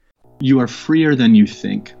You are freer than you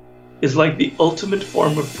think. Is like the ultimate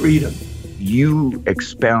form of freedom. You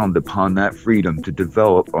expound upon that freedom to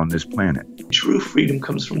develop on this planet. True freedom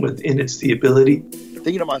comes from within. It's the ability.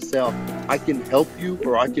 Thinking to myself, I can help you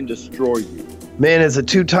or I can destroy you. Man, as a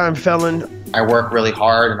two-time felon, I work really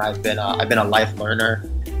hard, and I've been a life learner.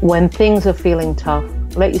 When things are feeling tough,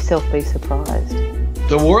 let yourself be surprised.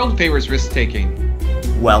 The world favors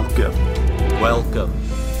risk-taking. Welcome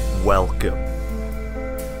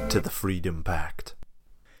to the Freedom Pact.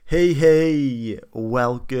 Hey,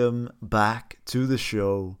 welcome back to the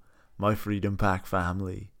show, my Freedom Pact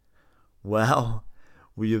family. Well,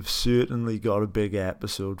 we have certainly got a big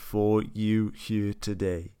episode for you here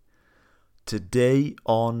today. Today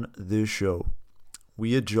on the show,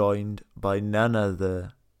 we are joined by none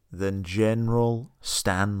other than General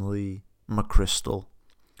Stanley McChrystal.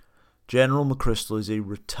 General McChrystal is a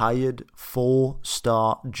retired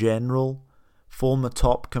 4-star general, former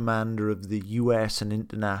top commander of the US and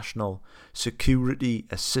International Security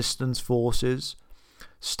Assistance Forces.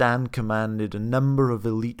 Stan commanded a number of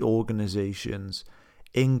elite organizations,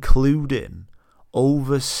 including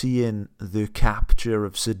overseeing the capture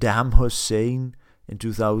of Saddam Hussein in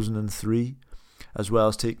 2003, as well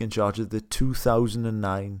as taking charge of the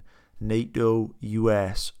 2009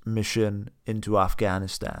 NATO-US mission into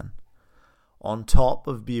Afghanistan. On top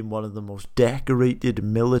of being one of the most decorated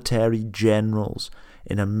military generals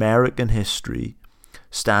in American history,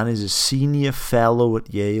 Stan is a senior fellow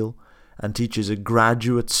at Yale and teaches a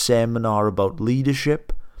graduate seminar about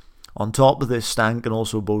leadership. On top of this, Stan can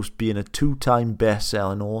also boast being a 2-time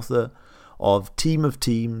best-selling author of Team of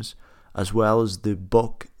Teams, as well as the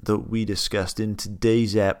book that we discussed in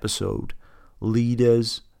today's episode,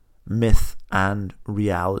 Leaders, Myth and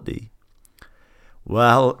Reality.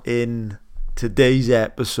 Well, in today's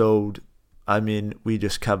episode, we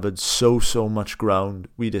just covered so much ground.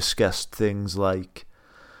 We discussed things like,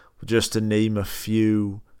 just to name a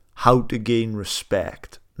few, how to gain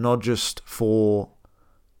respect, not just for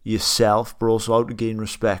yourself, but also how to gain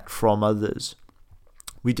respect from others.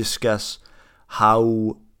 We discuss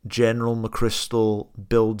how General McChrystal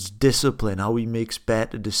builds discipline, how he makes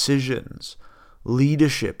better decisions,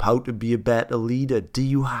 leadership, how to be a better leader. Do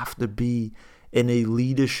you have to be in a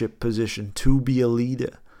leadership position to be a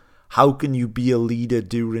leader? How can you be a leader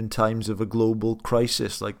during times of a global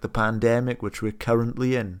crisis like the pandemic, which we're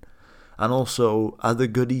currently in? And also other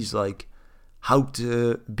goodies like how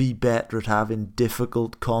to be better at having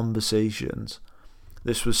difficult conversations.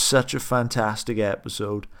 This was such a fantastic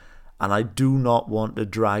episode, and I do not want to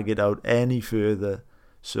drag it out any further.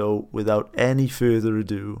 So without any further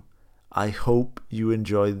ado, I hope you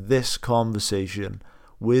enjoy this conversation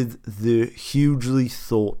with the hugely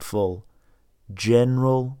thoughtful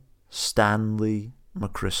General Stanley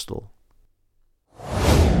McChrystal.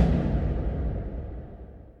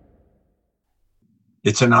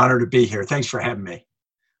 It's an honor to be here. Thanks for having me.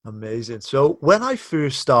 Amazing. So when I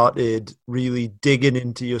first started really digging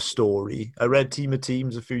into your story, I read Team of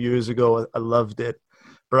Teams a few years ago. I loved it.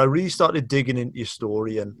 But I really started digging into your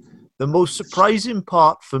story. And the most surprising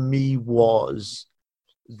part for me was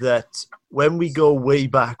that when we go way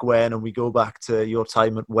back when, and we go back to your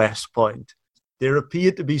time at West Point, there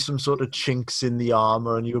appeared to be some sort of chinks in the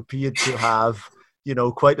armor, and you appeared to have,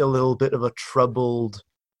 quite a little bit of a troubled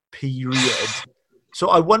period. So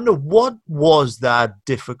I wonder, what was that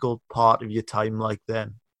difficult part of your time like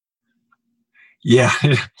then? Yeah,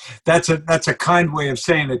 that's a kind way of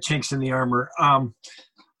saying the chinks in the armor.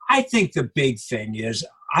 I think the big thing is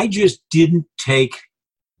I just didn't take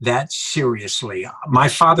that seriously. My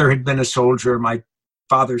father had been a soldier. My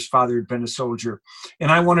father's father had been a soldier,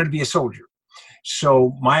 and I wanted to be a soldier.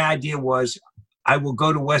 So my idea was I will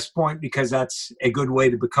go to West Point because that's a good way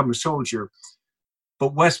to become a soldier.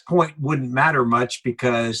 But West Point wouldn't matter much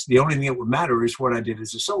because the only thing that would matter is what I did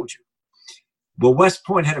as a soldier. Well, West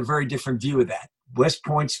Point had a very different view of that. West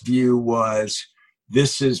Point's view was,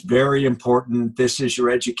 this is very important. This is your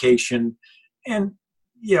education. And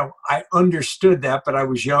I understood that, but I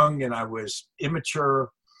was young and I was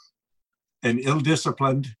immature and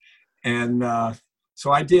ill-disciplined. And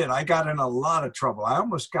so I got in a lot of trouble. I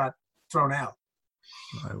almost got thrown out.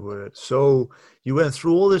 My word. So you went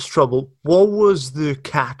through all this trouble. What was the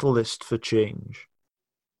catalyst for change?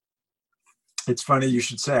 It's funny you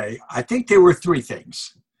should say. I think there were 3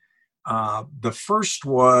 things. The first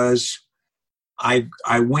was I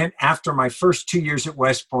went after my first 2 years at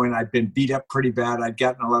West Point. I'd been beat up pretty bad. I'd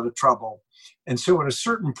gotten a lot of trouble. And so at a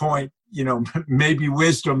certain point, maybe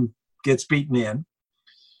wisdom gets beaten in.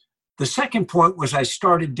 The second point was I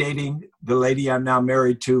started dating the lady I'm now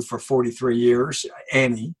married to for 43 years,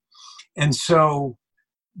 Annie. And so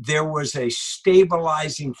there was a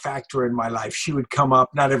stabilizing factor in my life. She would come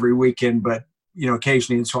up, not every weekend, but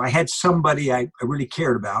occasionally. And so I had somebody I really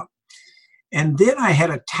cared about. And then I had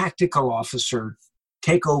a tactical officer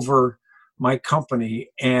take over my company,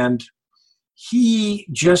 and he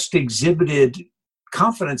just exhibited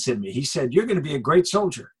confidence in me. He said, "You're going to be a great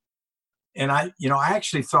soldier." And I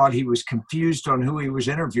actually thought he was confused on who he was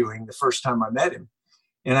interviewing the first time I met him.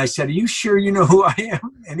 And I said, "Are you sure you know who I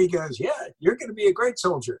am?" And he goes, "Yeah, you're going to be a great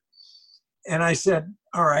soldier." And I said,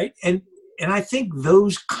 "All right." And I think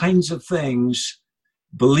those kinds of things,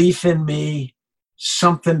 belief in me,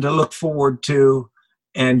 something to look forward to,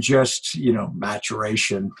 and just,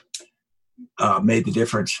 maturation made the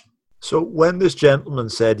difference. So when this gentleman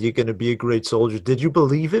said you're going to be a great soldier, did you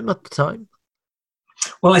believe him at the time?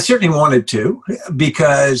 Well, I certainly wanted to,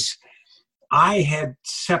 because I had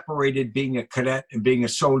separated being a cadet and being a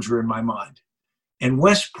soldier in my mind. And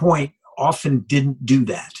West Point often didn't do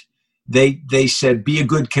that. They said, be a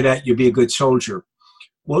good cadet, you'll be a good soldier.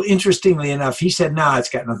 Well, interestingly enough, he said, "Nah, it's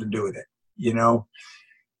got nothing to do with it.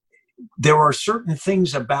 There are certain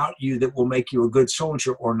things about you that will make you a good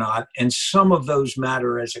soldier or not, and some of those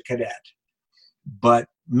matter as a cadet. But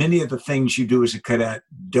many of the things you do as a cadet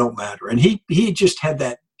don't matter." And he just had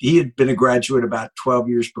that. He had been a graduate about 12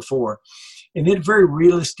 years before, and he had a very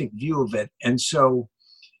realistic view of it. And so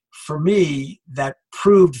for me, that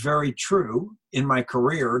proved very true in my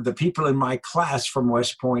career. The people in my class from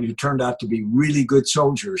West Point who turned out to be really good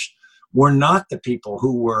soldiers were not the people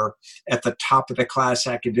who were at the top of the class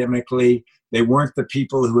academically. They weren't the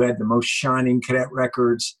people who had the most shining cadet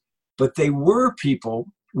records, but they were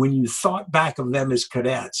people, when you thought back of them as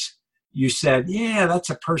cadets, you said, "Yeah, that's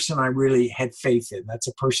a person I really had faith in. That's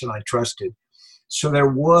a person I trusted." So there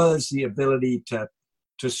was the ability to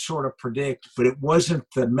sort of predict, but it wasn't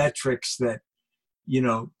the metrics that,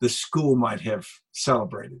 the school might have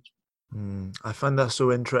celebrated. I find that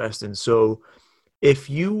so interesting. So if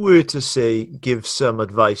you were to say, give some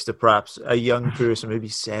advice to perhaps a young person, maybe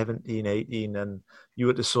 17, 18, and you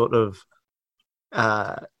were to sort of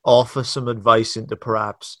offer some advice into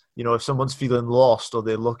perhaps, if someone's feeling lost or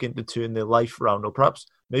they're looking to turn their life around, or perhaps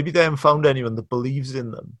maybe they haven't found anyone that believes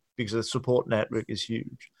in them because the support network is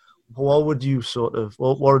huge, what would you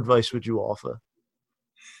what advice would you offer?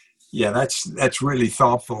 Yeah, that's really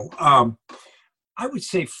thoughtful. I would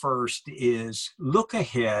say first is look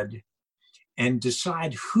ahead and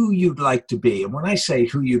decide who you'd like to be. And when I say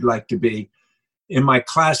who you'd like to be, in my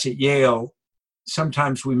class at Yale,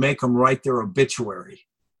 sometimes we make them write their obituary.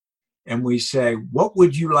 And we say, what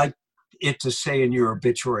would you like it to say in your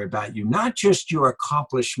obituary about you? Not just your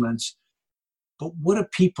accomplishments, but what do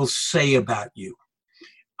people say about you?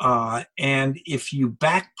 And if you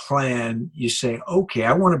back plan, you say, okay,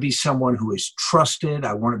 I want to be someone who is trusted.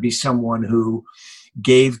 I want to be someone who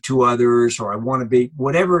gave to others, or I want to be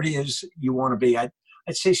whatever it is you want to be. I'd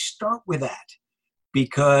say start with that,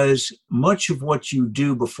 because much of what you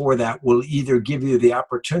do before that will either give you the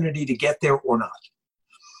opportunity to get there or not.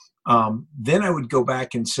 Then I would go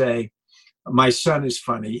back and say, my son is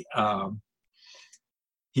funny.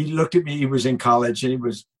 He looked at me, he was in college and he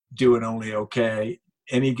was doing only okay.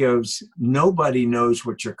 And he goes, nobody knows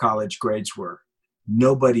what your college grades were.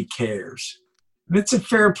 Nobody cares. And it's a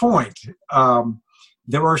fair point.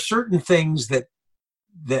 There are certain things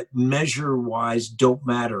that measure-wise don't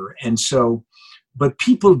matter. And so, but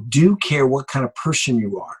people do care what kind of person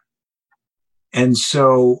you are. And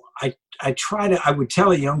so I would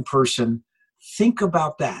tell a young person, think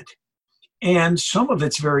about that. And some of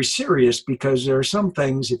it's very serious, because there are some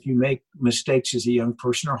things, if you make mistakes as a young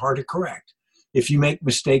person, are hard to correct. If you make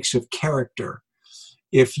mistakes of character,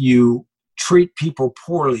 if you treat people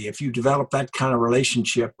poorly, if you develop that kind of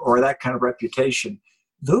relationship or that kind of reputation,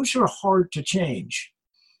 those are hard to change.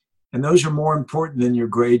 And those are more important than your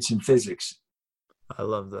grades in physics. I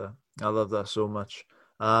love that. I love that so much.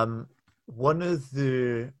 One of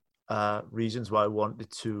the reasons why I wanted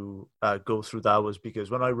to go through that was because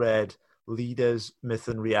when I read Leaders, Myth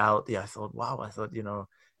and Reality, I thought,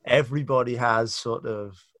 everybody has sort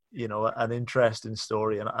of, an interesting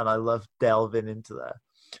story, and I love delving into that.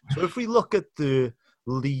 So if we look at the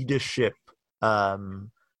leadership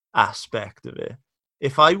aspect of it,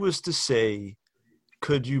 if I was to say,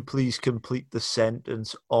 could you please complete the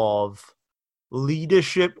sentence of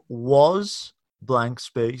leadership was blank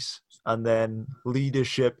space, and then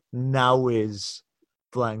leadership now is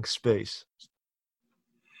blank space?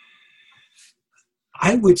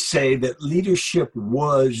 I would say that leadership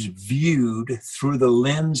was viewed through the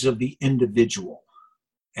lens of the individual.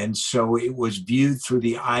 And so it was viewed through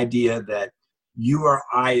the idea that you or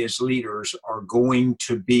I as leaders are going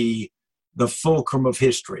to be the fulcrum of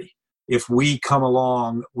history. If we come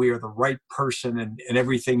along, we are the right person and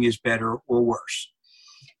everything is better or worse.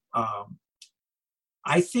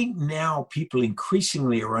 I think now people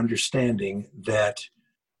increasingly are understanding that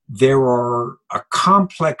there are a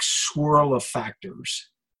complex swirl of factors.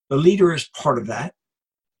 The leader is part of that.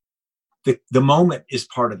 The moment is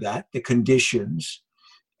part of that, the conditions,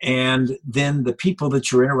 and then the people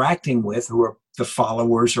that you're interacting with, who are the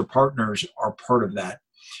followers or partners, are part of that.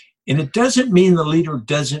 And it doesn't mean the leader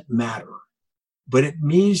doesn't matter, but it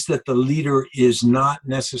means that the leader is not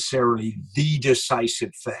necessarily the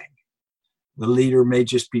decisive thing. The leader may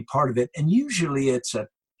just be part of it. And usually it's a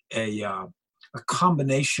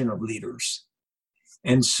combination of leaders.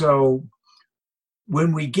 And so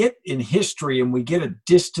when we get in history and we get a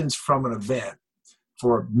distance from an event,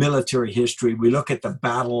 for military history, we look at the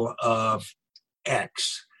Battle of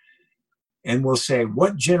X, and we'll say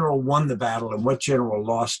what general won the battle and what general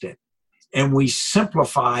lost it. And we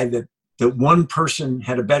simplify that one person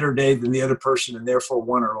had a better day than the other person and therefore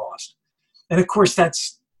won or lost. And of course,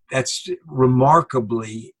 that's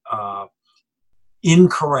remarkably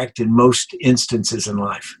incorrect in most instances in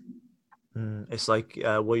life. It's like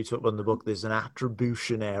what you talk about in the book. There's an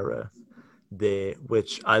attribution error there,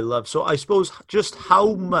 which I love. So I suppose, just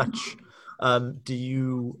how much do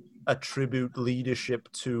you attribute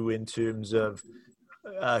leadership to, in terms of,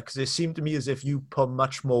 because it seemed to me as if you put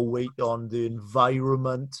much more weight on the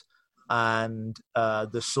environment and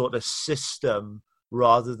the sort of system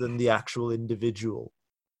rather than the actual individual?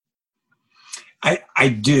 I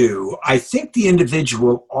do. I think the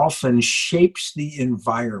individual often shapes the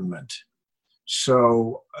environment.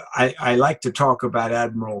 So I like to talk about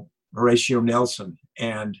Admiral Horatio Nelson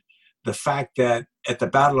and the fact that at the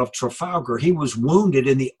Battle of Trafalgar, he was wounded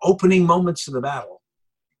in the opening moments of the battle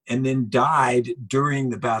and then died during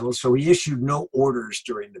the battle. So he issued no orders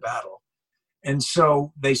during the battle. And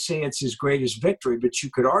so they say it's his greatest victory, but you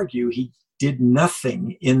could argue he did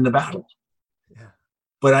nothing in the battle. Yeah.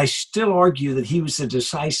 But I still argue that he was a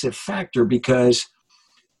decisive factor, because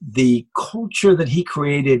the culture that he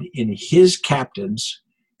created in his captains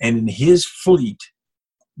and in his fleet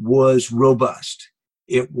was robust.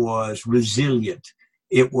 It was resilient.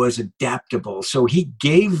 It was adaptable. So he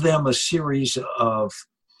gave them a series of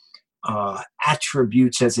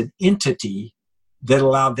attributes as an entity that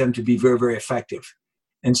allowed them to be very, very effective.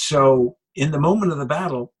 And so in the moment of the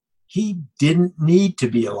battle, he didn't need to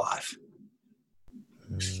be alive.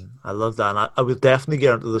 I love that. And I will definitely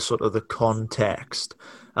get into the sort of the context.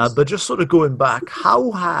 But just sort of going back,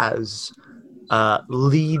 how has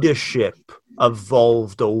leadership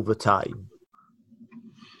evolved over time?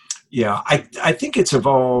 Yeah, I think it's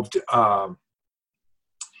evolved.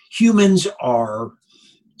 Humans are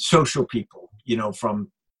social people,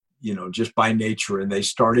 just by nature, and they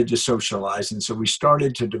started to socialize. And so we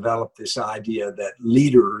started to develop this idea that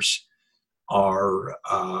leaders are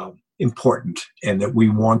important and that we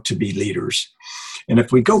want to be leaders. And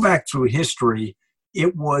if we go back through history,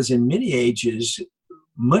 it was in many ages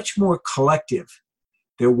much more collective.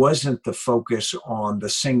 There wasn't the focus on the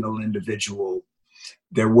single individual.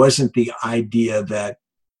 There wasn't the idea that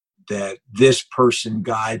this person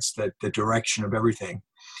guides the direction of everything.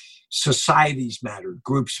 Societies mattered,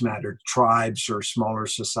 groups mattered, tribes or smaller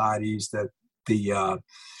societies, that the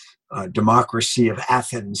democracy of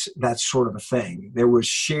Athens, that sort of a thing. There was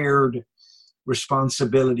shared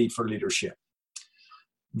responsibility for leadership.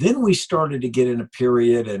 Then we started to get in a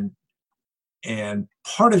period, and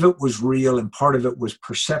part of it was real and part of it was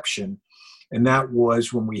perception. And that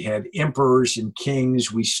was when we had emperors and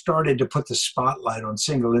kings. We started to put the spotlight on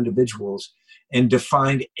single individuals and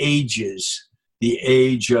defined ages, the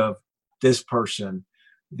age of this person,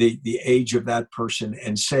 the age of that person,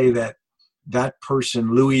 and say that that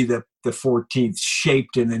person, Louis the 14th,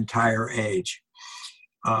 shaped an entire age.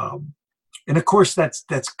 And of course, that's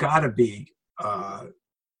got to be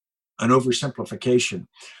an oversimplification.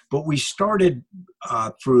 But we started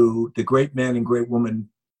through the great man and great woman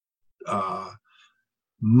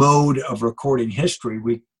mode of recording history.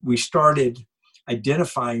 We started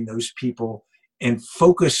identifying those people and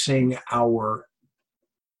focusing our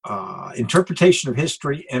interpretation of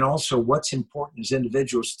history and also what's important as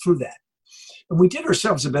individuals through that. And we did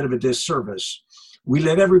ourselves a bit of a disservice. We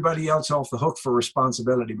let everybody else off the hook for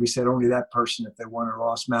responsibility. We said only that person, if they won or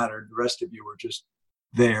lost, mattered. The rest of you were just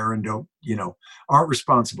there and aren't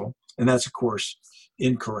responsible. And that's, of course,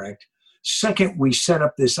 incorrect. Second, we set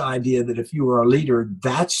up this idea that if you are a leader,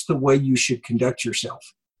 that's the way you should conduct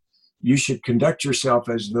yourself. You should conduct yourself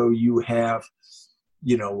as though you have,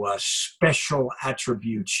 special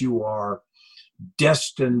attributes. You are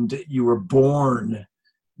destined, you were born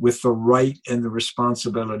with the right and the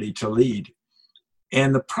responsibility to lead.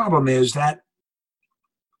 And the problem is that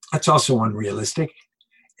that's also unrealistic.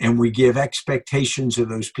 And we give expectations of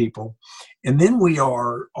those people. And then we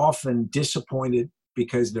are often disappointed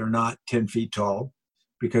because they're not 10 feet tall,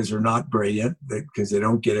 because they're not brilliant, because they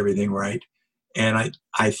don't get everything right. And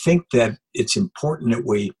I think that it's important that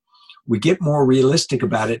we get more realistic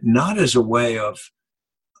about it, not as a way of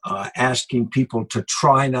asking people to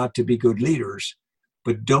try not to be good leaders,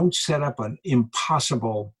 but don't set up an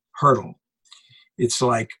impossible hurdle. It's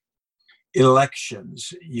like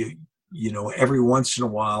elections. You know, every once in a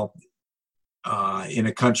while in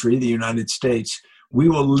a country, the United States, we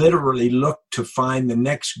will literally look to find the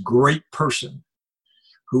next great person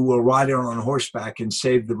who will ride on horseback and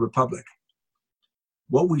save the republic.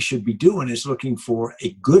 What we should be doing is looking for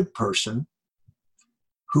a good person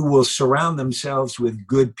who will surround themselves with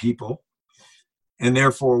good people, and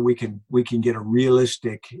therefore we can get a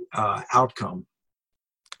realistic outcome.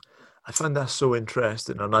 I find that so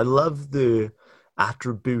interesting, and I love the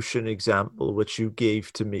attribution example which you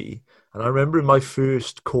gave to me. And I remember in my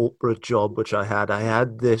first corporate job which I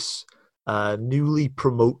had this newly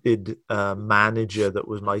promoted manager that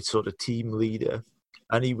was my sort of team leader,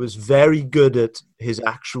 and he was very good at his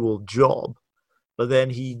actual job, but then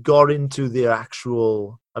he got into the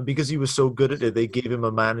actual, and because he was so good at it, they gave him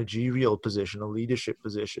a managerial position, a leadership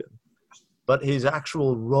position, but his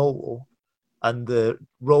actual role and the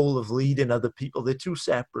role of leading other people, they're two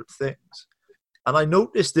separate things. And I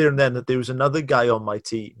noticed there and then that there was another guy on my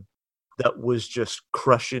team that was just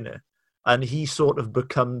crushing it. And he sort of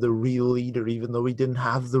become the real leader, even though he didn't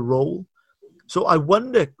have the role. So I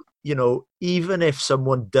wonder, you know, even if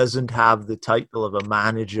someone doesn't have the title of a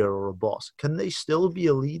manager or a boss, can they still be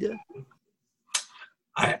a leader?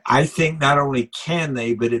 I think not only can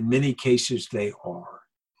they, but in many cases they are.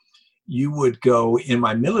 You would go, in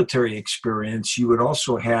my military experience, you would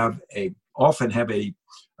also often have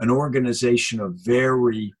an organization of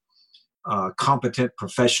very competent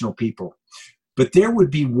professional people. But there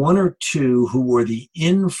would be one or two who were the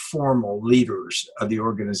informal leaders of the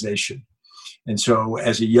organization. And so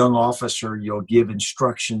as a young officer, you'll give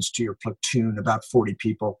instructions to your platoon, about 40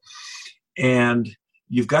 people. And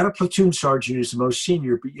you've got a platoon sergeant who's the most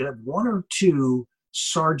senior, but you have one or two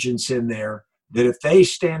sergeants in there that if they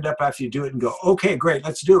stand up after you do it and go, okay, great,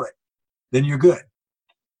 let's do it, then you're good.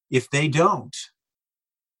 If they don't,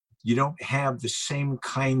 you don't have the same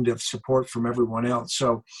kind of support from everyone else.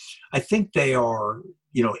 So I think they are,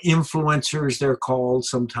 you know, influencers, they're called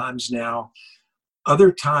sometimes now.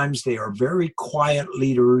 Other times they are very quiet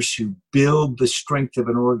leaders who build the strength of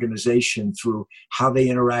an organization through how they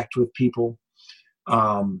interact with people.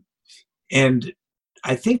 And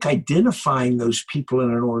I think identifying those people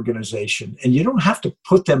in an organization, and you don't have to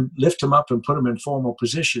lift them up and put them in formal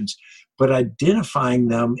positions, but identifying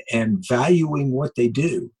them and valuing what they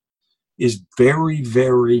do is very,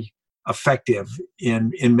 very effective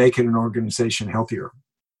in making an organization healthier.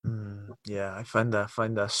 Yeah, I find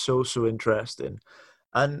that so interesting.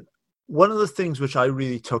 And one of the things which I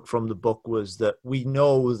really took from the book was that we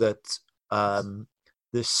know that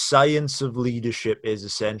the science of leadership is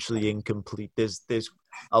essentially incomplete. There's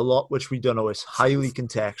a lot which we don't know. It's highly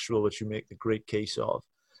contextual, which you make a great case of.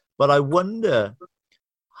 But I wonder,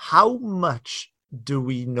 how much do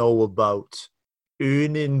we know about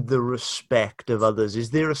earning the respect of others?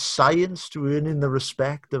 Is there a science to earning the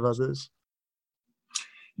respect of others?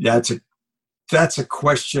 That's a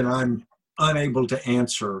question I'm unable to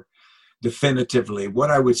answer definitively.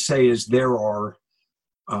 What I would say is there are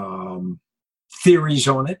theories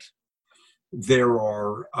on it. There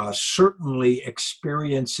are certainly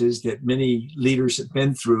experiences that many leaders have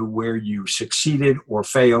been through where you succeeded or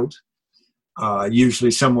failed,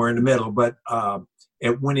 usually somewhere in the middle, but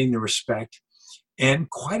at winning the respect. And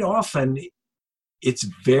quite often, it's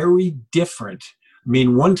very different. I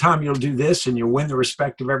mean, one time you'll do this and you'll win the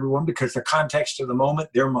respect of everyone because the context of the moment,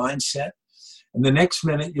 their mindset. And the next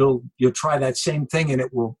minute, you'll try that same thing and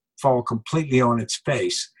it will fall completely on its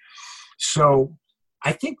face. So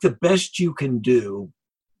I think the best you can do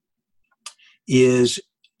is,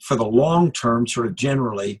 for the long term, sort of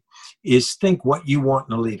generally, is think what you want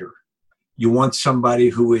in a leader. You want somebody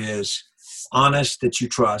who is honest, that you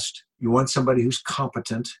trust. You want somebody who's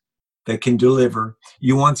competent, that can deliver.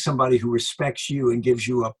 You want somebody who respects you and gives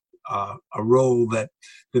you a role that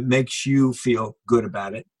makes you feel good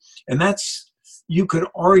about it. And you could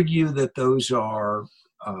argue that those are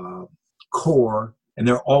core and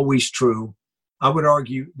they're always true. I would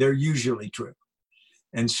argue they're usually true.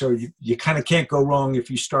 And so you kind of can't go wrong if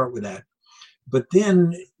you start with that. But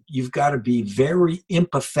then you've got to be very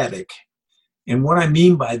empathetic And what I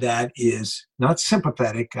mean by that is not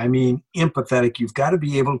sympathetic, I mean empathetic. You've got to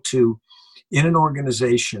be able to, in an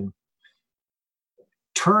organization,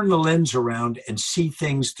 turn the lens around and see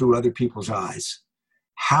things through other people's eyes.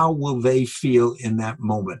 How will they feel in that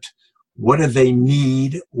moment? What do they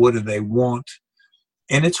need? What do they want?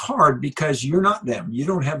 And it's hard because you're not them. You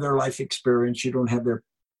don't have their life experience. You don't have their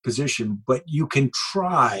position, but you can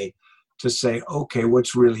try to say, okay,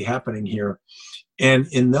 what's really happening here? And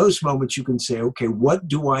in those moments, you can say, okay, what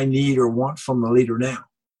do I need or want from the leader now?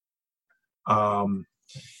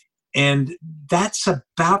 And that's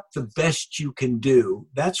about the best you can do.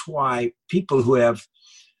 That's why people who have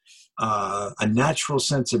a natural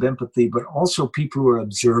sense of empathy, but also people who are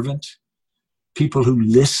observant, people who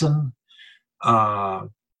listen,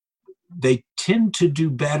 they tend to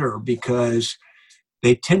do better because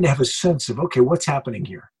they tend to have a sense of, okay, what's happening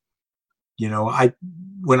here? You know,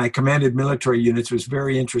 when I commanded military units, it was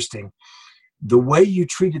very interesting. The way you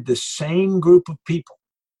treated the same group of people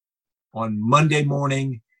on Monday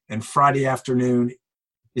morning and Friday afternoon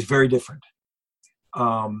is very different.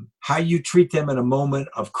 How you treat them in a moment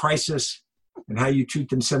of crisis and how you treat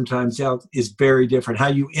them sometimes else is very different. How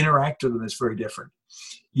you interact with them is very different.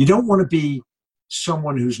 You don't want to be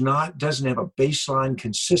someone who's doesn't have a baseline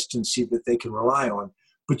consistency that they can rely on,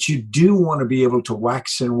 but you do want to be able to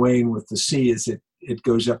wax and wane with the sea as it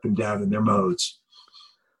goes up and down in their modes.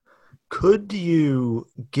 Could you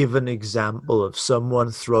give an example of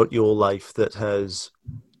someone throughout your life that has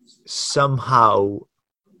somehow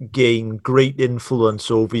gained great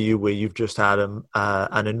influence over you, where you've just had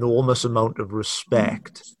an enormous amount of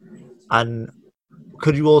respect? And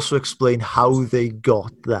could you also explain how they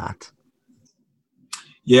got that?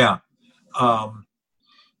 Yeah. I'll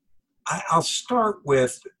start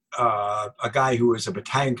with a guy who was a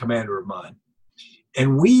battalion commander of mine.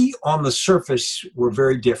 And we, on the surface, were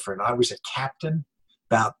very different. I was a captain,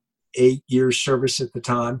 about 8 years service at the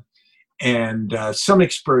time, and some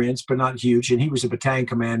experience, but not huge. And he was a battalion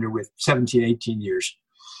commander with 17, 18 years.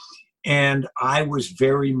 And I was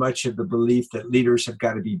very much of the belief that leaders have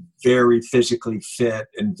got to be very physically fit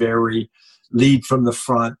and very lead from the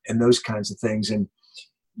front and those kinds of things. And,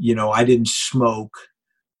 you know, I didn't smoke.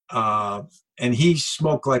 And he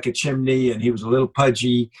smoked like a chimney, and he was a little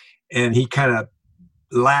pudgy, and he kind of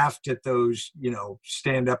laughed at those, you know,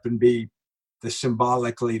 stand up and be the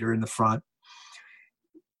symbolic leader in the front.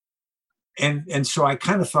 And so I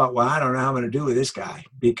kind of thought, well, I don't know how I'm going to do with this guy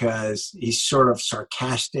because he's sort of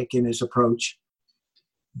sarcastic in his approach.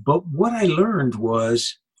 But what I learned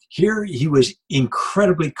was here he was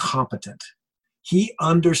incredibly competent. He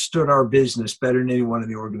understood our business better than anyone in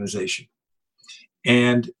the organization.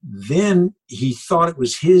 And then he thought it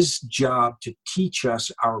was his job to teach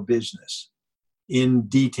us our business in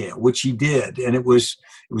detail, which he did. And it was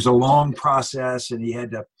a long process, and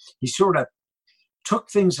he sort of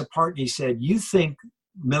took things apart, and he said, you think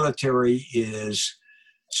military is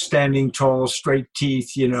standing tall, straight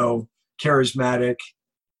teeth, you know, charismatic.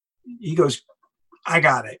 He goes, I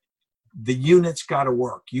got it. The unit's got to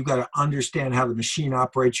work. You got to understand how the machine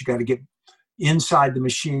operates. You got to get inside the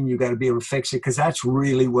machine. You got to be able to fix it, because that's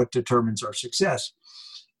really what determines our success.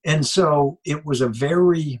 And so it was a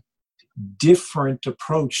very different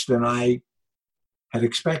approach than I had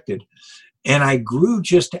expected. And I grew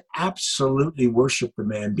just to absolutely worship the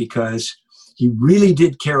man, because he really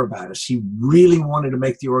did care about us. He really wanted to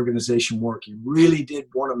make the organization work. He really did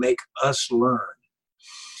want to make us learn.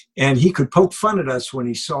 And he could poke fun at us when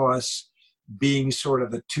he saw us being sort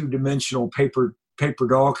of a two-dimensional paper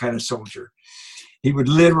doll kind of soldier. He would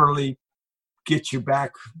literally get you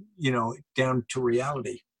back, you know, down to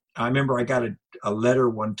reality. I remember I got a letter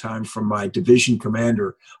one time from my division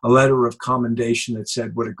commander, a letter of commendation that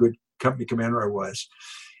said what a good company commander I was.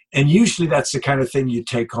 And usually that's the kind of thing you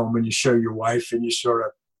take home and you show your wife and you sort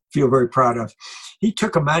of feel very proud of. He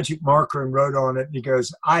took a magic marker and wrote on it, and he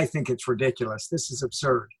goes, I think it's ridiculous. This is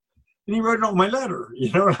absurd. And he wrote it on my letter,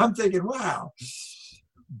 you know, and I'm thinking, wow.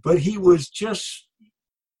 But he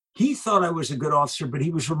thought I was a good officer, but he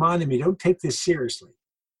was reminding me, don't take this seriously,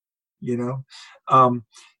 you know.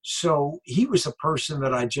 So he was a person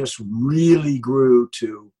that I just really grew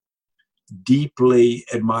to deeply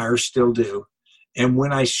admire, still do. And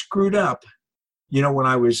when I screwed up, you know, when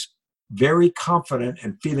I was very confident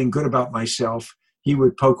and feeling good about myself, he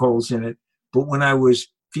would poke holes in it. But when I was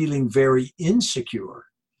feeling very insecure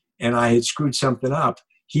and I had screwed something up,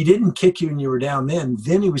 he didn't kick you when you were down then.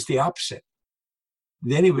 Then he was the opposite.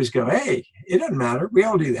 Then he was going, hey, it doesn't matter. We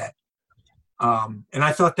all do that. And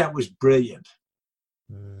I thought that was brilliant.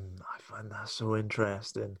 I find that so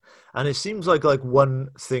interesting. And it seems like one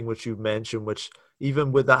thing which you mentioned, which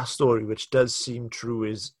even with that story, which does seem true,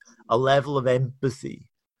 is a level of empathy.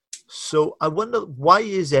 So I wonder, why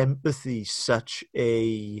is empathy such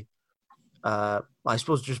a, I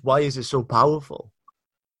suppose just why is it so powerful?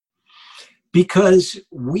 Because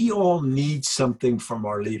we all need something from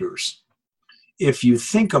our leaders. If you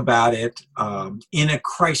think about it, in a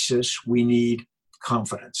crisis, we need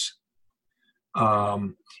confidence.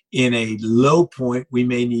 In a low point, we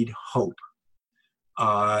may need hope.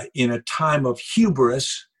 In a time of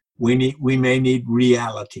hubris, we may need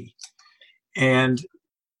reality. And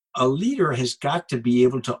a leader has got to be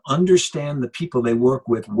able to understand the people they work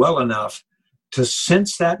with well enough to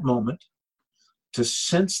sense that moment, to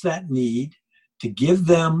sense that need, to give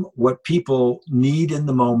them what people need in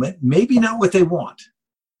the moment, maybe not what they want,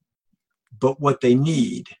 but what they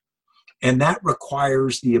need. And that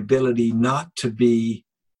requires the ability not to be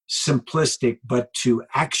simplistic, but to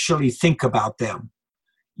actually think about them.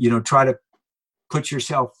 Try to put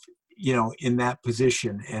yourself, in that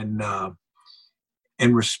position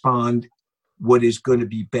and respond what is going to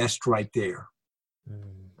be best right there.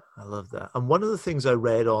 I love that. And one of the things I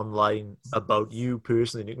read online about you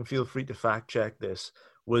personally, and you can feel free to fact check this,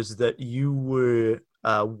 was that you were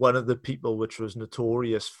one of the people which was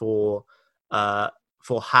notorious for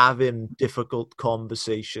having difficult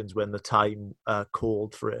conversations when the time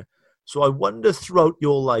called for it. So I wonder, throughout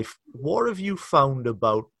your life, what have you found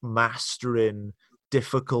about mastering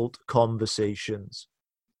difficult conversations?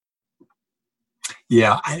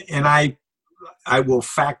 Yeah, I will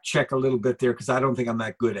fact check a little bit there because I don't think I'm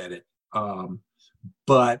that good at it.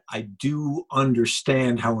 But I do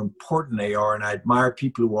understand how important they are, and I admire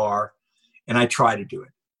people who are, and I try to do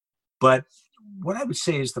it. But what I would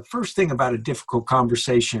say is the first thing about a difficult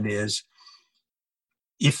conversation is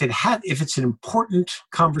if it's an important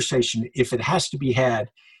conversation, if it has to be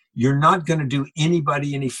had, you're not going to do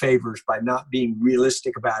anybody any favors by not being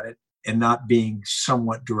realistic about it and not being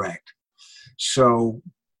somewhat direct. So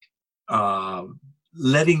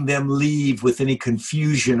letting them leave with any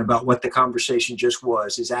confusion about what the conversation just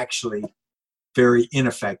was is actually very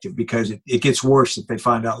ineffective, because it gets worse if they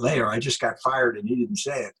find out later, I just got fired and he didn't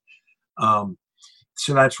say it.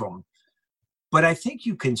 So that's wrong. But I think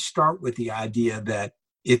you can start with the idea that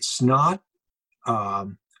it's not,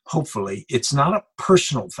 hopefully, it's not a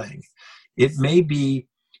personal thing. It may be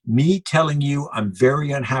me telling you I'm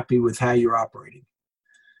very unhappy with how you're operating.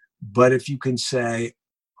 But if you can say,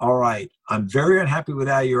 all right, I'm very unhappy with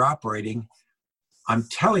how you're operating. I'm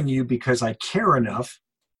telling you because I care enough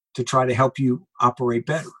to try to help you operate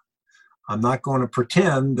better. I'm not going to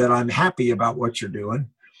pretend that I'm happy about what you're doing.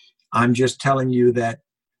 I'm just telling you that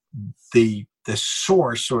the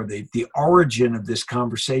source or the origin of this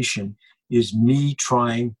conversation is me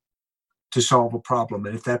trying to solve a problem.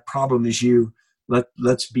 And if that problem is you,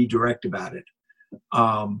 let's be direct about it.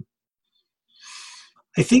 I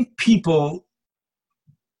think people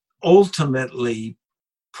ultimately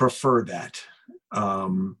prefer that.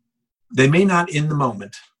 They may not in the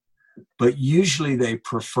moment, but usually they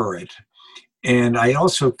prefer it. And I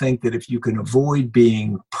also think that if you can avoid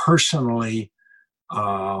being personally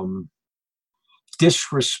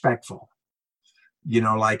disrespectful,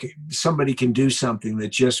 like somebody can do something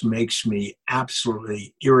that just makes me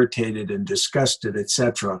absolutely irritated and disgusted,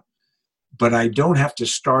 etc. But I don't have to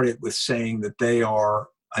start it with saying that they are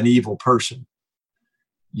an evil person,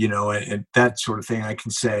 and that sort of thing. I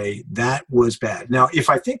can say that was bad. Now, if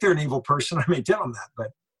I think they're an evil person, I may tell them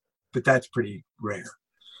that, but that's pretty rare.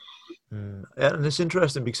 And it's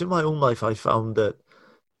interesting because in my own life, I found that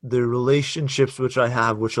the relationships which I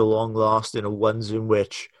have, which are long lasting, are ones in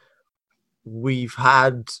which we've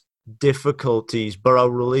had difficulties, but our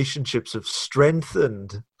relationships have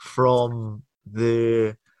strengthened from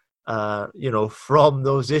from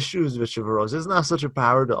those issues which have arose. Isn't that such a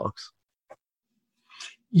paradox?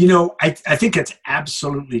 I think it's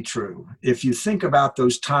absolutely true. If you think about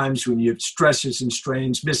those times when you have stresses and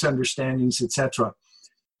strains, misunderstandings, etc.,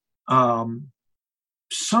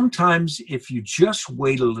 sometimes if you just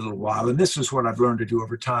wait a little while, and this is what I've learned to do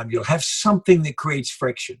over time, you'll have something that creates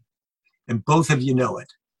friction, and both of you know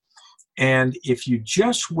it. And if you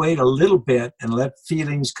just wait a little bit and let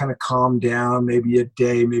feelings kind of calm down, maybe a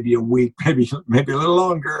day, maybe a week, maybe a little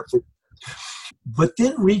longer, but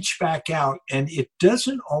then reach back out. And it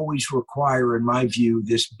doesn't always require, in my view,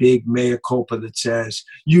 this big mea culpa that says,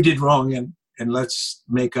 you did wrong and let's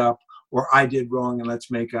make up, or I did wrong and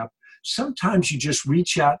let's make up. Sometimes you just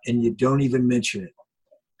reach out and you don't even mention it.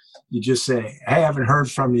 You just say, hey, I haven't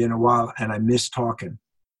heard from you in a while and I miss talking.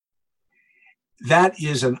 That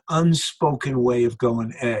is an unspoken way of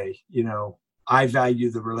going, hey, I value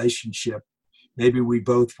the relationship. Maybe we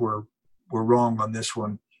both were we're wrong on this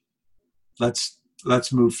one. Let's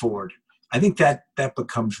move forward. I think that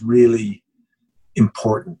becomes really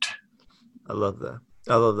important. I love that.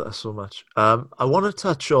 I love that so much. I want to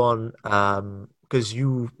touch on, because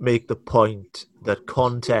you make the point that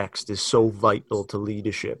context is so vital to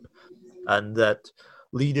leadership, and that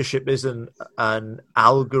leadership isn't an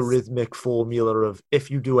algorithmic formula of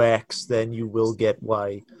if you do X, then you will get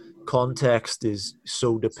Y. Context is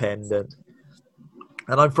so dependent.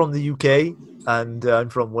 And I'm from the UK, and I'm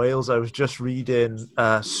from Wales. I was just reading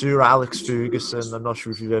Sir Alex Ferguson. I'm not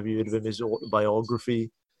sure if you've ever heard of him, his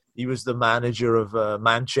autobiography. He was the manager of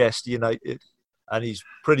Manchester United, and he's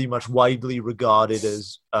pretty much widely regarded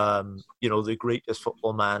as, the greatest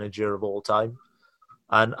football manager of all time.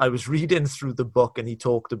 And I was reading through the book, and he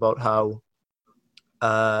talked about how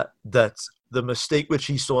that the mistake which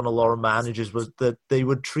he saw in a lot of managers was that they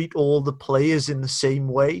would treat all the players in the same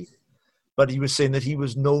way. But he was saying that he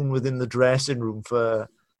was known within the dressing room for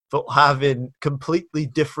having completely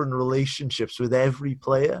different relationships with every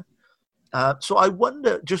player. So I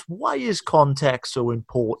wonder, just why is context so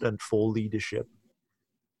important for leadership?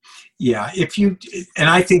 Yeah, and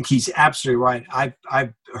I think he's absolutely right.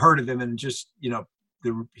 I've heard of him, and just,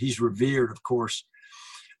 he's revered, of course.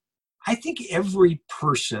 I think every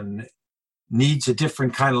person needs a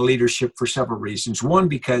different kind of leadership for several reasons. One,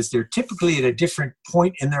 because they're typically at a different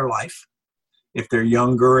point in their life. If they're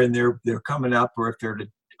younger and they're coming up, or if they're at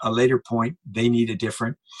a later point, they need a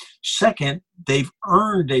different. Second, they've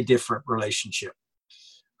earned a different relationship.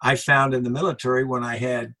 I found in the military, when I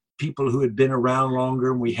had people who had been around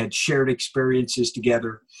longer and we had shared experiences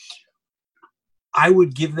together, I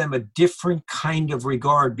would give them a different kind of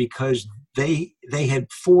regard because they had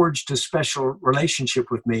forged a special relationship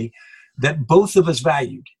with me that both of us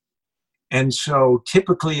valued. And so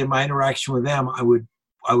typically in my interaction with them, I would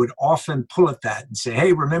often pull at that and say,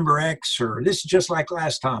 hey, remember X, or this is just like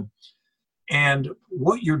last time. And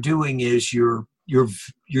what you're doing is you're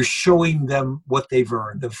showing them what they've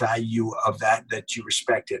earned, the value of that you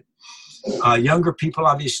respect it. Younger people,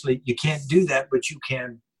 obviously, you can't do that, but you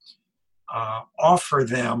can offer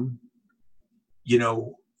them,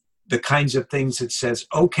 the kinds of things that says,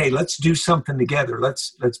 okay, let's do something together.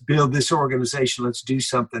 Let's build this organization. Let's do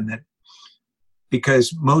something that,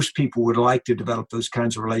 because most people would like to develop those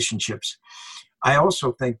kinds of relationships. I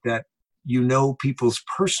also think that people's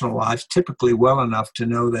personal lives typically well enough to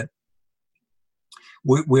know that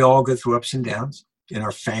we all go through ups and downs in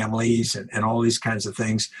our families and all these kinds of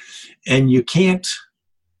things. And you can't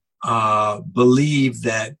believe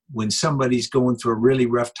that when somebody's going through a really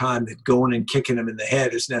rough time, that going and kicking them in the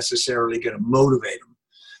head is necessarily going to motivate them.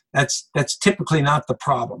 That's typically not the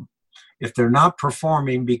problem. If they're not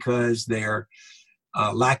performing because they're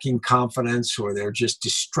lacking confidence, or they're just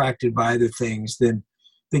distracted by other things, then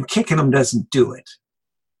kicking them doesn't do it.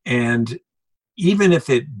 And even if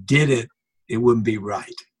it did it, it wouldn't be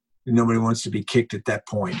right. Nobody wants to be kicked at that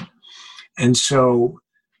point. And so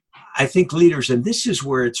I think leaders, and this is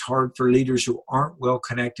where it's hard for leaders who aren't well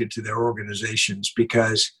connected to their organizations,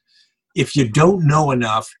 because if you don't know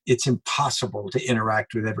enough, it's impossible to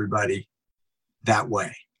interact with everybody that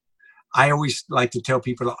way. I always like to tell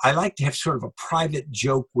people, I like to have sort of a private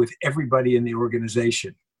joke with everybody in the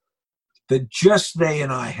organization that just they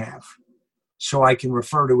and I have, so I can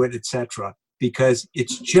refer to it, etc., because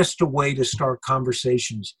it's just a way to start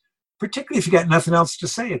conversations, particularly if you got nothing else to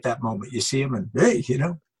say at that moment. You see them and, hey,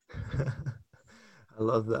 I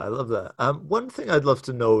love that. One thing I'd love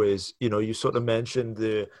to know is, you sort of mentioned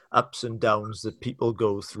the ups and downs that people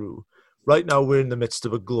go through. Right now, we're in the midst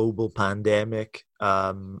of a global pandemic.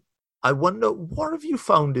 I wonder, what have you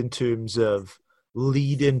found in terms of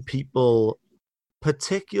leading people,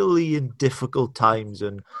 particularly in difficult times?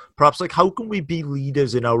 And perhaps, how can we be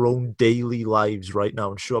leaders in our own daily lives right now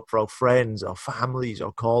and show up for our friends, our families,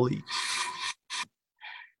 our colleagues?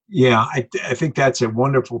 Yeah, I think that's a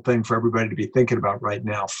wonderful thing for everybody to be thinking about right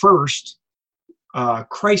now. First,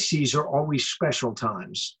 crises are always special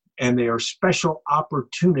times, and they are special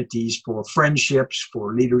opportunities for friendships,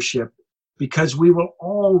 for leadership, because we will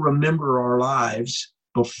all remember our lives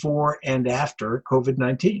before and after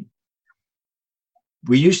COVID-19.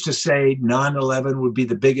 We used to say 9/11 would be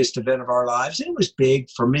the biggest event of our lives. It was big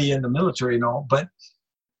for me in the military and all, but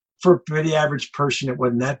for the average person, it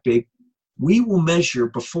wasn't that big. We will measure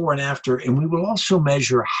before and after, and we will also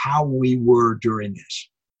measure how we were during this.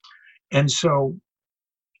 And so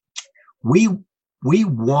we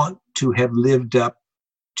want to have lived up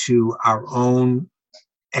to our own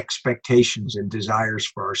expectations and desires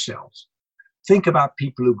for ourselves. Think about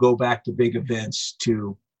people who go back to big events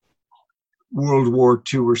to World War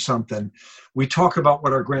II or something, we talk about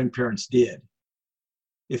what our grandparents did.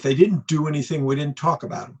 If they didn't do anything, we didn't talk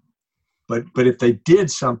about them. But if they did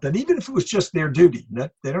something, even if it was just their duty,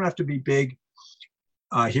 they don't have to be big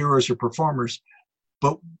heroes or performers,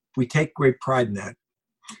 but we take great pride in that.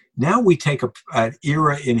 Now we take an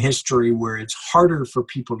era in history where it's harder for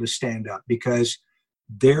people to stand up because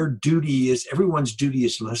everyone's duty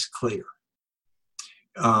is less clear.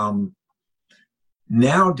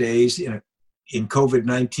 Nowadays, in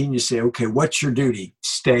COVID-19, you say, okay, what's your duty?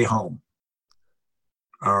 Stay home.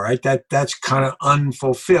 All right, that's kind of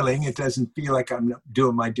unfulfilling. It doesn't feel like I'm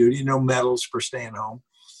doing my duty. No medals for staying home.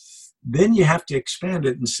 Then you have to expand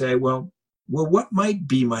it and say, well, what might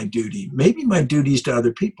be my duty? Maybe my duty is to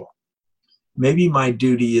other people. Maybe my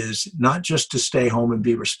duty is not just to stay home and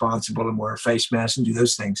be responsible and wear a face mask and do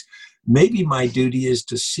those things. Maybe my duty is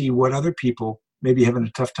to see what other people may be having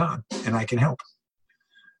a tough time and I can help.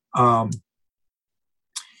 To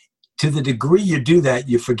the degree you do that,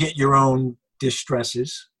 you forget your own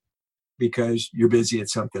distresses because you're busy at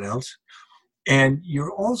something else. And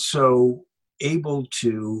you're also able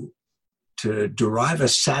to derive a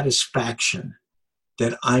satisfaction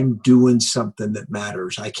that I'm doing something that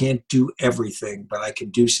matters. I can't do everything, but I can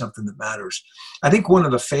do something that matters. I think one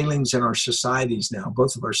of the failings in our societies now,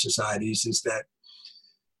 both of our societies, is that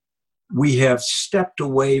we have stepped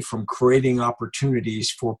away from creating opportunities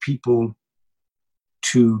for people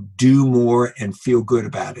to do more and feel good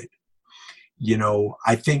about it. You know,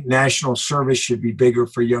 I think national service should be bigger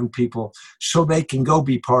for young people so they can go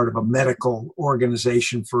be part of a medical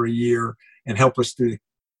organization for a year and help us through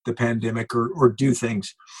the pandemic or do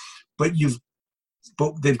things. But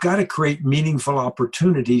they've got to create meaningful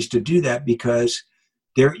opportunities to do that because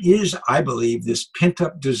there is, I believe, this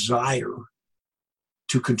pent-up desire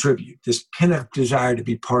to contribute, this pent-up desire to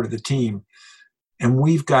be part of the team. And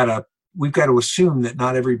we've got to assume that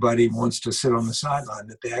not everybody wants to sit on the sideline,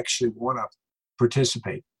 that they actually want to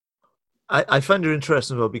participate. I find it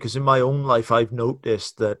interesting, though, because in my own life, I've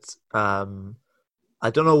noticed that I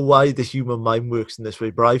don't know why the human mind works in this way,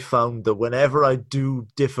 but I found that whenever I do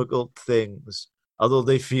difficult things, although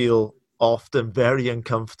they feel often very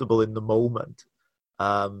uncomfortable in the moment,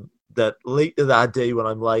 that later that day when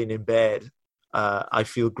I'm lying in bed, I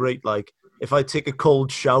feel great. Like if I take a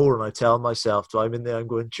cold shower and I tell myself, so I'm in there, I'm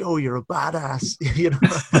going, Joe, you're a badass. You know,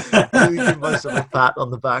 really give myself a pat on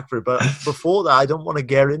the back for it. But before that, I don't want to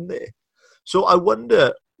get in there. So I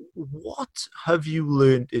wonder, what have you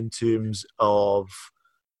learned in terms of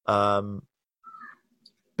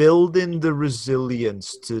building the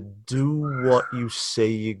resilience to do what you say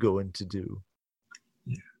you're going to do?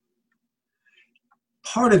 Yeah.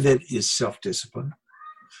 Part of it is self-discipline.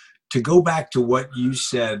 To go back to what you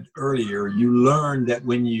said earlier, you learn that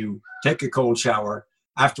when you take a cold shower,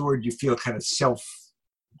 afterward you feel kind of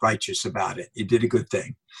self-righteous about it. You did a good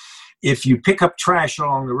thing. If you pick up trash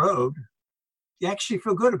along the road, you actually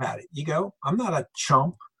feel good about it. You go, I'm not a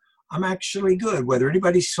chump. I'm actually good, whether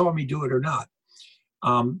anybody saw me do it or not.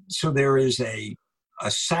 So there is a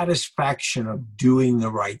satisfaction of doing the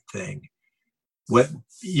right thing,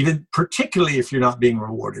 even particularly if you're not being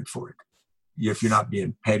rewarded for it, if you're not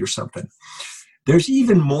being paid or something. There's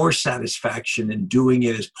even more satisfaction in doing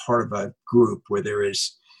it as part of a group where there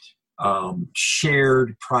is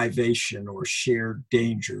shared privation or shared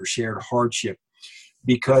danger, shared hardship.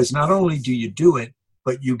 Because not only do you do it,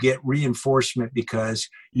 but you get reinforcement because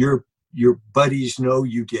your buddies know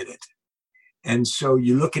you did it. And so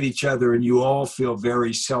you look at each other and you all feel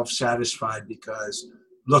very self-satisfied because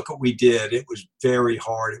look what we did. It was very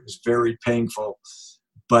hard. It was very painful.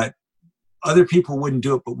 But other people wouldn't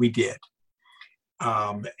do it, but we did.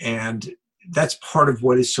 And that's part of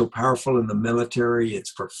what is so powerful in the military. It's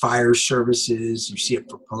for fire services. You see it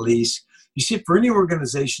for police. You see it for any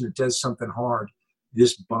organization that does something hard.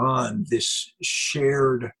 This bond, this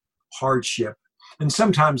shared hardship, and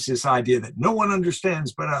sometimes this idea that no one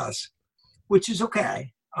understands but us, which is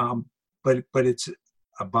okay, but it's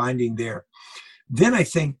a binding there. Then I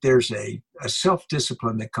think there's a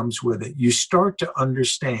self-discipline that comes with it. You start to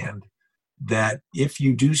understand that if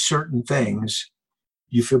you do certain things,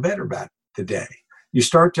 you feel better about the day. You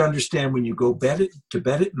start to understand when you go to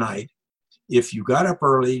bed at night, if you got up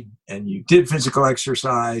early and you did physical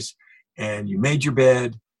exercise, and you made your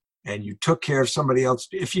bed, and you took care of somebody else.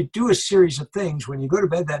 If you do a series of things, when you go to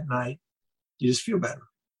bed that night, you just feel better.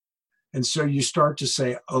 And so you start to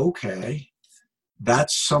say, okay,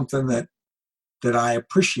 that's something that I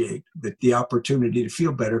appreciate, that the opportunity to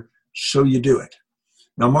feel better, so you do it.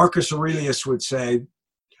 Now, Marcus Aurelius would say,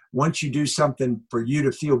 once you do something for you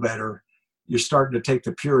to feel better, you're starting to take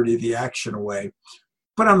the purity of the action away.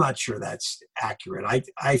 but I'm not sure that's accurate.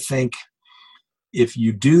 I think if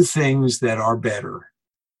you do things that are better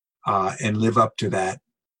and live up to that,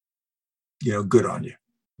 good on you.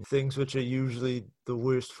 Things which are usually the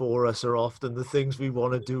worst for us are often the things we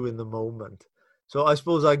want to do in the moment. So I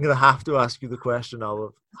suppose I'm going to have to ask you the question now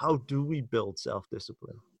of how do we build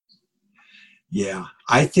self-discipline? Yeah,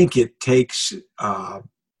 I think it takes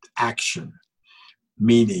action,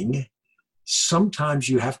 meaning sometimes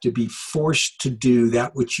you have to be forced to do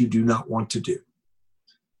that which you do not want to do.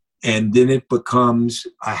 And then it becomes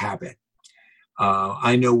a habit.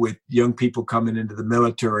 I know with young people coming into the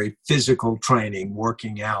military, physical training,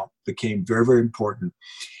 working out became very, very important.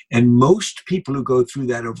 And most people who go through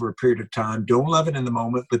that over a period of time don't love it in the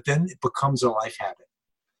moment, but then it becomes a life habit.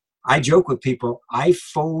 I joke with people, I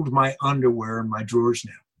fold my underwear in my drawers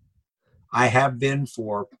now. I have been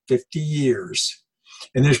for 50 years.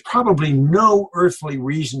 And there's probably no earthly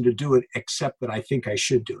reason to do it except that I think I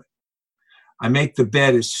should do it. I make the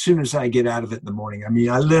bed as soon as I get out of it in the morning. I mean,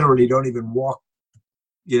 I literally don't even walk,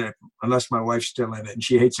 unless my wife's still in it, and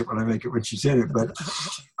she hates it when I make it when she's in it. But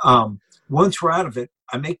once we're out of it,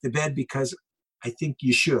 I make the bed because I think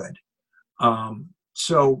you should.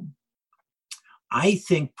 So I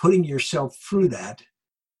think putting yourself through that,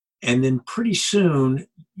 and then pretty soon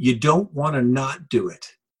you don't want to not do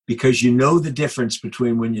it because you know the difference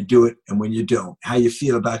between when you do it and when you don't, how you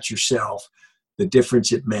feel about yourself, the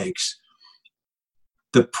difference it makes.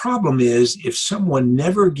 The problem is if someone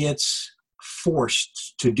never gets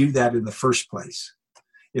forced to do that in the first place,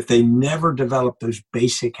 if they never develop those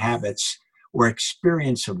basic habits or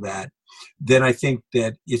experience of that, then I think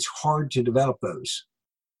that it's hard to develop those.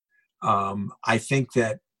 I think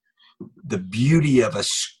that the beauty of a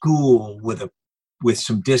school with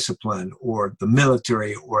some discipline, or the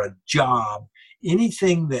military, or a job,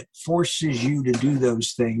 anything that forces you to do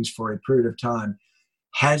those things for a period of time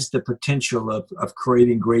has the potential of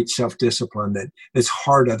creating great self-discipline that is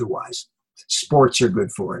hard otherwise. Sports are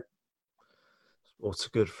good for it. Sports are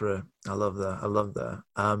good for it. I love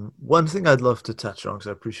that. One thing I'd love to touch on, because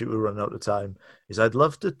I appreciate we're running out of time, is I'd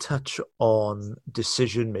love to touch on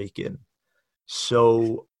decision making.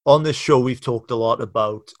 So on this show, we've talked a lot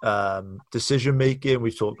about decision making.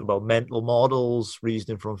 We've talked about mental models,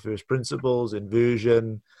 reasoning from first principles,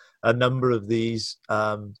 inversion, a number of these.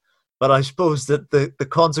 But I suppose that the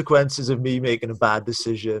consequences of me making a bad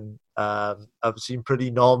decision have seemed pretty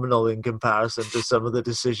nominal in comparison to some of the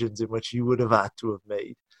decisions in which you would have had to have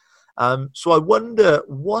made. So I wonder,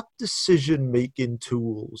 what decision-making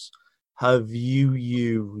tools have you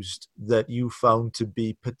used that you found to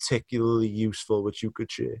be particularly useful, which you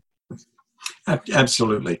could share?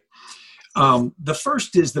 Absolutely. The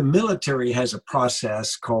first is the military has a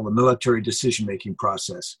process called the military decision-making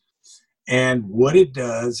process. And what it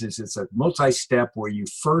does is it's a multi-step where you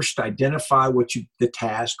first identify the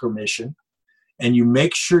task or mission, and you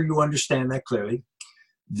make sure you understand that clearly.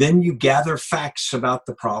 Then you gather facts about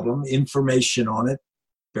the problem, information on it,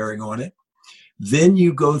 bearing on it. Then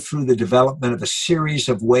you go through the development of a series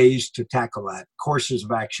of ways to tackle that, courses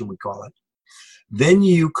of action, we call it. Then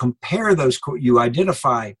you compare those, you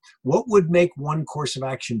identify what would make one course of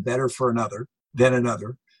action better for another than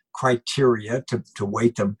another, criteria to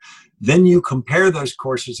weight them. Then you compare those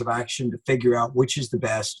courses of action to figure out which is the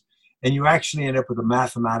best, and you actually end up with a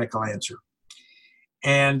mathematical answer.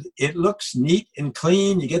 And it looks neat and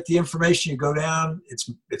clean. You get the information, you go down,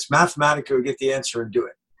 it's mathematical, you get the answer and do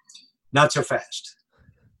it. Not so fast.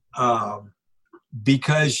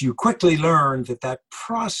 Because you quickly learn that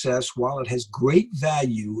process, while it has great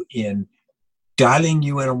value in dialing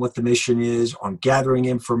you in on what the mission is, on gathering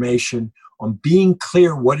information, on being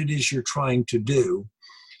clear what it is you're trying to do,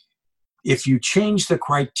 if you change the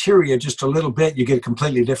criteria just a little bit, you get a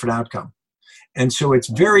completely different outcome. And so it's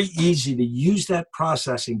very easy to use that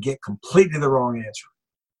process and get completely the wrong answer.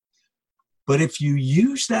 But if you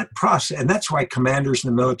use that process, and that's why commanders in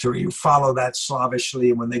the military, you follow that slavishly,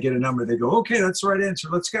 and when they get a number, they go, okay, that's the right answer,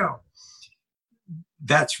 let's go.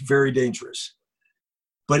 That's very dangerous.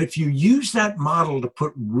 But if you use that model to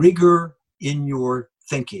put rigor in your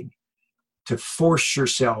thinking, to force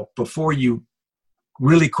yourself before you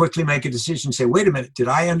really quickly make a decision, say, wait a minute, did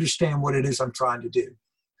I understand what it is I'm trying to do?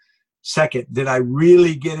 Second, did I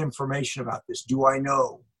really get information about this? Do I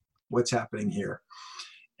know what's happening here?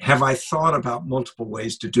 Have I thought about multiple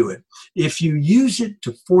ways to do it? If you use it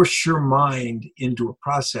to force your mind into a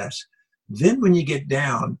process, then when you get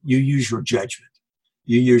down, you use your judgment.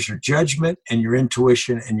 You use your judgment and your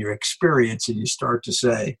intuition and your experience, and you start to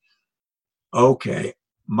say, okay,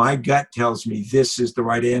 my gut tells me this is the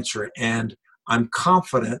right answer, and I'm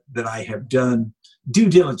confident that I have done due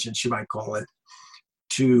diligence, you might call it,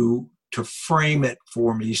 to frame it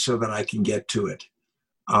for me so that I can get to it.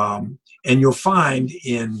 And you'll find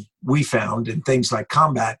we found in things like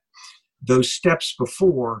combat, those steps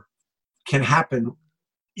before can happen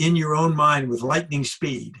in your own mind with lightning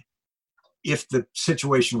speed if the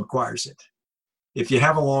situation requires it. If you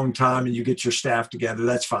have a long time and you get your staff together,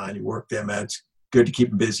 that's fine. You work them. That's good to keep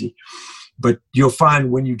them busy. But you'll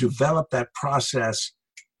find when you develop that process,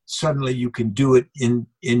 suddenly you can do it in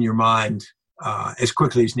your mind as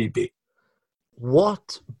quickly as need be.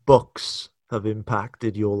 What books have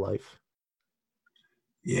impacted your life?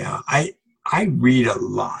 Yeah, I read a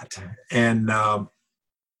lot. And, I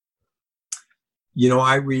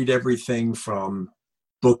read everything from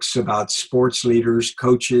books about sports leaders,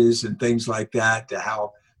 coaches, and things like that to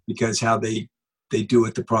how they do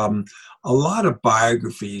it, the problem. A lot of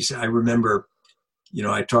biographies. I remember,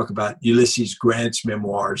 I talk about Ulysses Grant's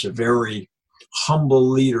memoirs, a very humble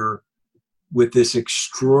leader with this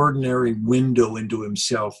extraordinary window into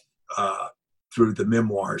himself through the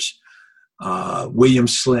memoirs. William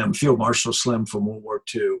Slim, Field Marshal Slim from World War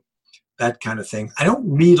II, that kind of thing. I don't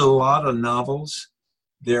read a lot of novels.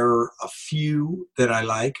 There are a few that I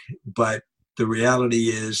like, but the reality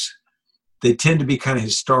is they tend to be kind of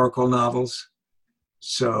historical novels.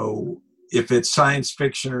 So if it's science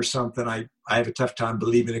fiction or something, I have a tough time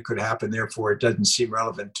believing it could happen. Therefore, it doesn't seem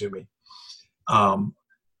relevant to me.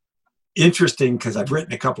 Interesting, because I've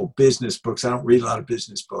written a couple business books. I don't read a lot of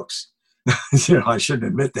business books. I shouldn't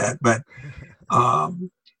admit that, but I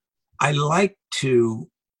like to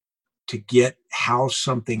get how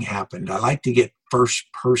something happened. I like to get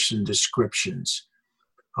first-person descriptions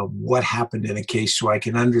of what happened in a case so I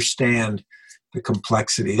can understand the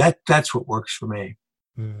complexity. That's what works for me.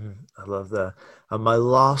 I love that. And my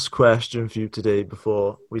last question for you today,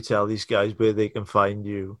 before we tell these guys where they can find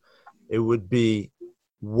you, it would be,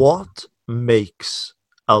 what makes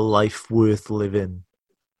a life worth living?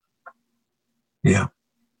 Yeah.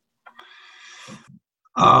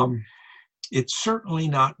 It's certainly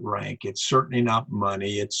not rank. It's certainly not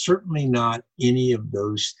money. It's certainly not any of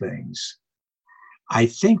those things. I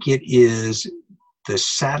think it is the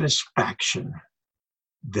satisfaction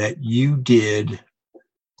that you did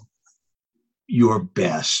your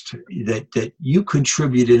best, that you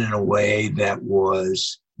contributed in a way that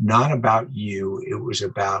was not about you. It was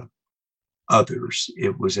about others.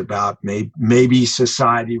 It was about maybe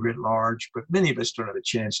society writ large, but many of us don't have a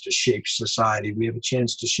chance to shape society. We have a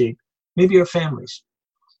chance to shape maybe our families,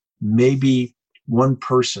 maybe one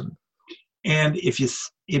person. And if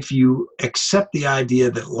you accept the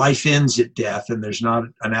idea that life ends at death and there's not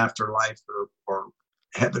an afterlife or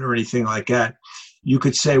heaven or anything like that, you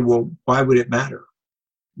could say, well, why would it matter?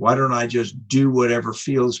 Why don't I just do whatever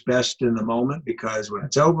feels best in the moment? Because when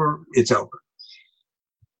it's over, it's over.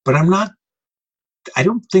 But I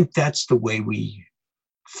don't think that's the way we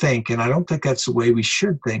think, and I don't think that's the way we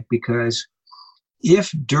should think, because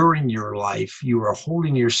if during your life you are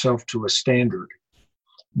holding yourself to a standard,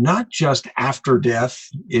 not just after death,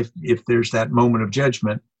 if there's that moment of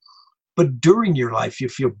judgment, but during your life you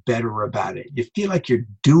feel better about it. You feel like you're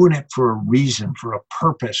doing it for a reason, for a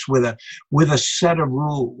purpose, with a set of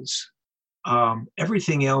rules.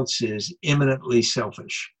 Everything else is eminently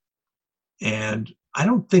selfish. And I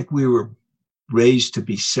don't think we were raised to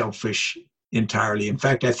be selfish entirely. In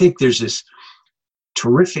fact, I think there's this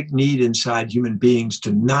terrific need inside human beings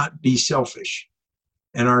to not be selfish.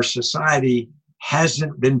 And our society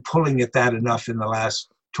hasn't been pulling at that enough in the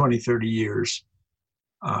last 20, 30 years,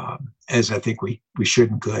 as I think we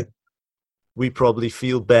should and could. We probably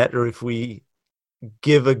feel better if we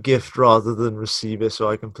give a gift rather than receive it. So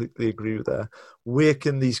I completely agree with that. Where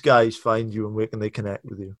can these guys find you and where can they connect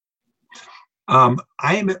with you?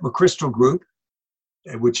 I am at McChrystal Group,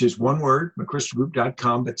 which is one word,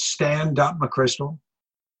 mcchrystalgroup.com, but stan.mcchrystal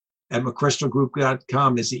at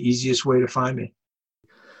mcchrystalgroup.com is the easiest way to find me.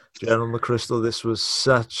 General McChrystal, this was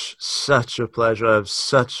such a pleasure. I have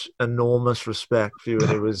such enormous respect for you,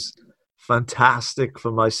 and it was fantastic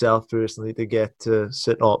for myself personally to get to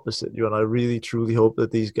sit opposite you, and I really truly hope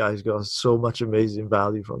that these guys got so much amazing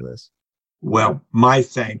value from this. Well, my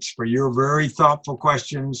thanks for your very thoughtful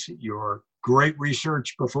questions, your great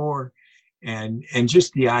research before, and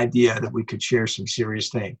just the idea that we could share some serious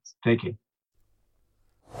things. Thank you.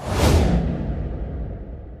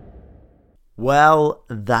 Well,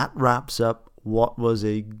 that wraps up what was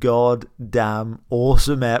a goddamn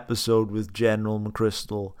awesome episode with General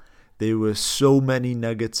McChrystal. There were so many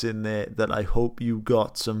nuggets in there that I hope you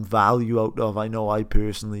got some value out of. I know I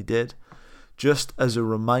personally did. Just as a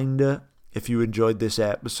reminder, if you enjoyed this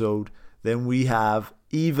episode, then we have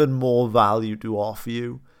even more value to offer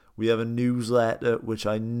you. We have a newsletter which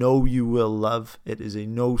I know you will love. It is a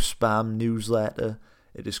no spam newsletter.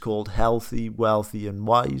 It is called Healthy, Wealthy and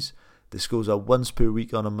Wise. This goes out once per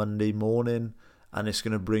week on a Monday morning, and it's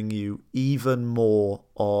going to bring you even more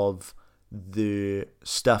of the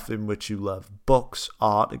stuff in which you love. Books,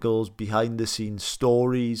 articles, behind the scenes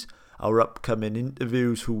stories, our upcoming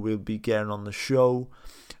interviews, who will be getting on the show.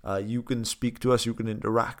 You can speak to us, you can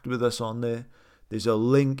interact with us on there. There's a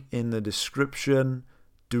link in the description.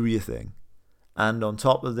 Do your thing. And on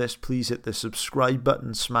top of this, please hit the subscribe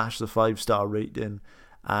button, smash the 5-star rating,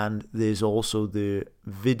 and there's also the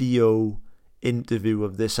video interview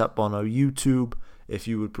of this up on our YouTube. If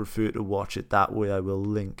you would prefer to watch it that way, I will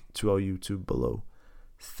link to our YouTube below.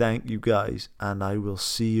 Thank you guys, and I will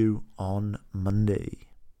see you on Monday.